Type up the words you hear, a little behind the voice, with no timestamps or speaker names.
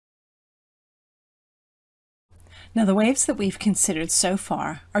Now, the waves that we've considered so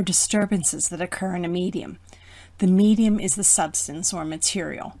far are disturbances that occur in a medium. The medium is the substance or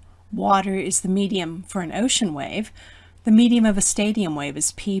material. Water is the medium for an ocean wave. The medium of a stadium wave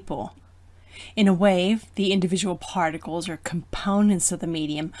is people. In a wave, the individual particles or components of the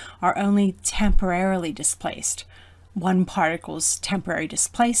medium are only temporarily displaced. One particle's temporary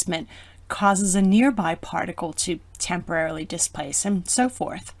displacement causes a nearby particle to temporarily displace, and so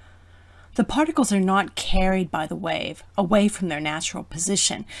forth. The particles are not carried by the wave away from their natural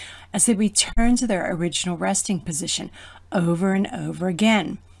position as they return to their original resting position over and over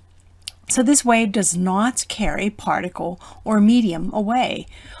again. So this wave does not carry particle or medium away,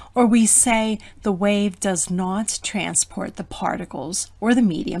 or we say the wave does not transport the particles or the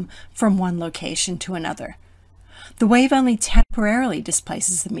medium from one location to another. The wave only temporarily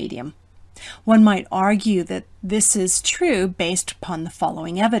displaces the medium. One might argue that this is true based upon the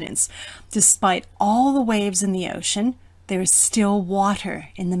following evidence. Despite all the waves in the ocean, there is still water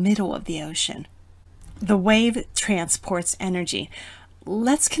in the middle of the ocean. The wave transports energy.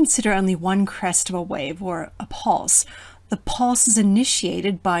 Let's consider only one crest of a wave, or a pulse. The pulse is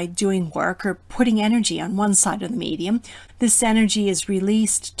initiated by doing work or putting energy on one side of the medium. This energy is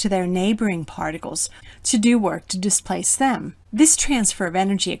released to their neighboring particles to do work to displace them. This transfer of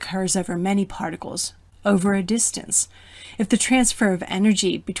energy occurs over many particles, over a distance. If the transfer of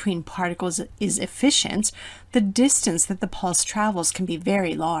energy between particles is efficient, the distance that the pulse travels can be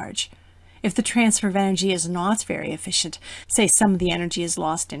very large. If the transfer of energy is not very efficient, say some of the energy is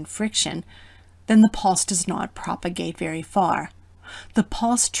lost in friction, then the pulse does not propagate very far. The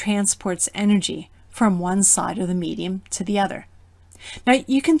pulse transports energy from one side of the medium to the other. Now,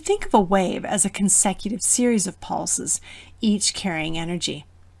 you can think of a wave as a consecutive series of pulses, each carrying energy.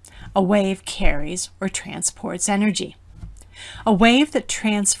 A wave carries or transports energy. A wave that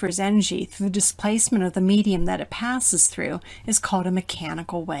transfers energy through the displacement of the medium that it passes through is called a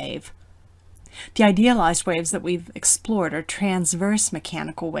mechanical wave. The idealized waves that we've explored are transverse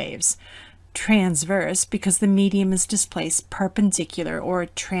mechanical waves. Transverse because the medium is displaced perpendicular or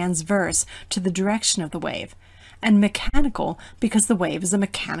transverse to the direction of the wave, and mechanical because the wave is a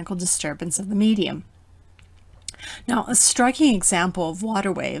mechanical disturbance of the medium. Now, a striking example of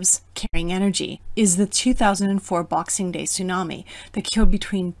water waves carrying energy is the 2004 Boxing Day tsunami that killed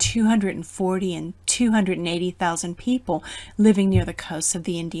between 240 and 280,000 people living near the coast of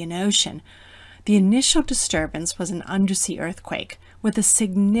the Indian Ocean. The initial disturbance was an undersea earthquake with a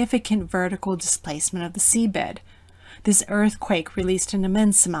significant vertical displacement of the seabed. This earthquake released an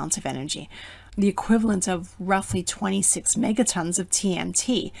immense amount of energy, the equivalent of roughly 26 megatons of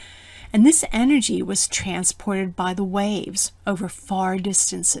TNT, and this energy was transported by the waves over far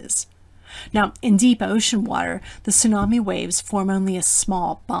distances. Now, in deep ocean water, the tsunami waves form only a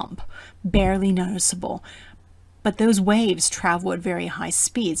small bump, barely noticeable, but those waves travel at very high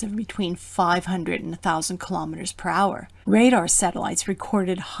speeds of between 500 and 1,000 kilometers per hour. Radar satellites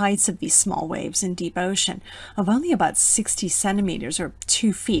recorded heights of these small waves in deep ocean of only about 60 centimeters or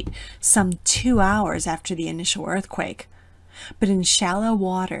 2 feet, some 2 hours after the initial earthquake. But in shallow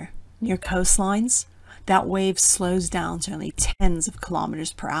water, near coastlines, that wave slows down to only tens of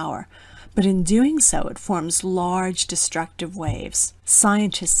kilometers per hour. But in doing so, it forms large destructive waves.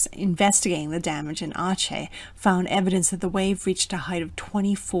 Scientists investigating the damage in Aceh found evidence that the wave reached a height of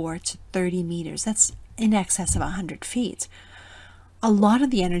 24 to 30 meters. That's in excess of 100 feet. A lot of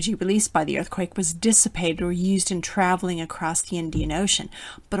the energy released by the earthquake was dissipated or used in traveling across the Indian Ocean,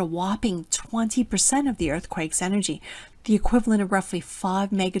 but a whopping 20% of the earthquake's energy, the equivalent of roughly 5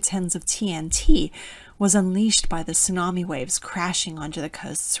 megatons of TNT, was unleashed by the tsunami waves crashing onto the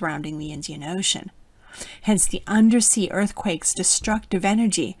coast surrounding the Indian Ocean. Hence, the undersea earthquake's destructive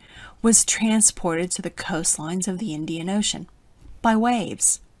energy was transported to the coastlines of the Indian Ocean by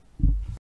waves.